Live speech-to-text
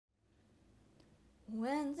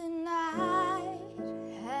When the night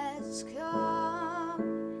has come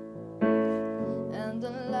and the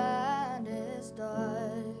land is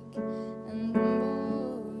dark and the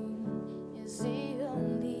moon is the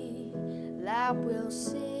only light we'll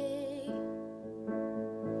see,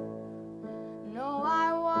 no,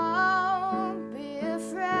 I won't be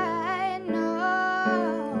afraid, no,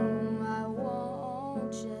 I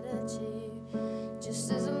won't shed a tear,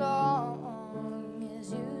 just as long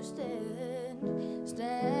as you stand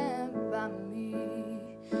by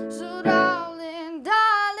me. So darling,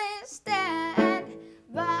 darling, stand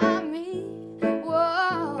by me.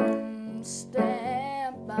 Whoa,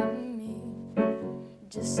 stand by me.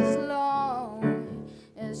 Just as long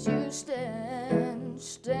as you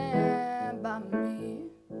stand by me.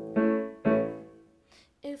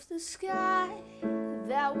 If the sky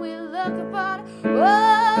that we look upon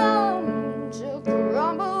won't you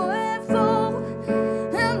crumble and fall,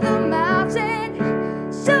 and the mountain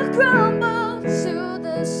shall crumble to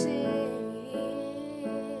the sea,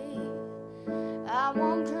 I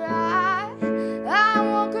won't cry, I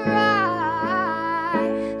won't cry,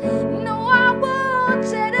 no, I won't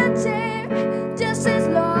shed a tear, just as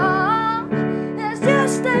long as you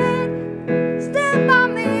stand by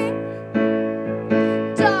me.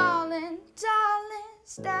 Darling, darling,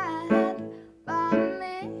 stand by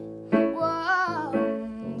me.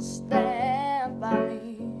 Whoa, stand by me.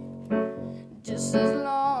 Just as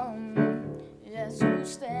long as you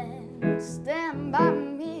stand by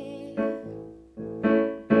me.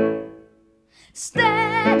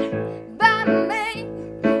 Stand by me.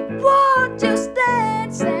 Won't you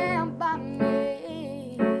stand by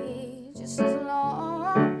me? Just as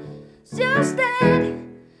long as you stand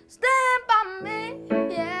by me,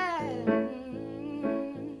 yeah.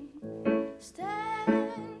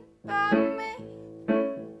 Stand by me.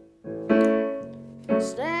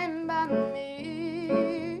 Stand by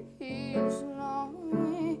me as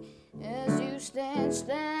long as you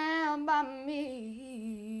stand by me.